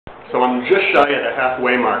So I'm just shy of the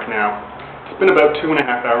halfway mark now. It's been about 2.5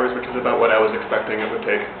 hours, which is about what I was expecting it would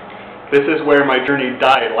take. This is where my journey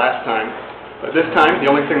died last time, but this time the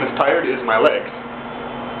only thing that's tired is my legs.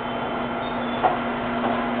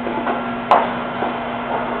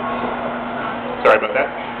 Sorry about that.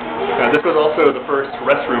 This was also the first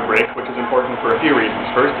restroom break, which is important for a few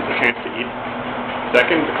reasons. First, it's a chance to eat.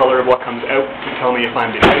 Second, the color of what comes out can tell me if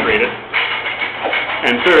I'm dehydrated.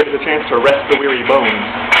 And third, it's a chance to rest the weary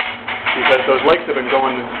bones. Because those legs have been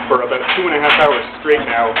going for about 2.5 hours straight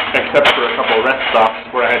now, except for a couple of rest stops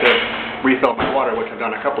where I had to refill my water, which I've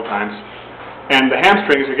done a couple times. And the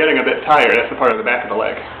hamstrings are getting a bit tired. That's the part of the back of the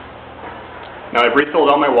leg. Now I've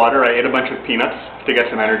refilled all my water. I ate a bunch of peanuts to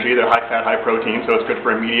get some energy. They're high fat, high protein, so it's good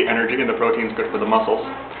for immediate energy, and the protein's good for the muscles.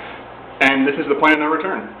 And this is the point of no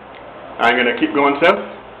return. I'm going to keep going south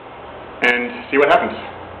and see what happens.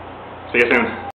 See you soon.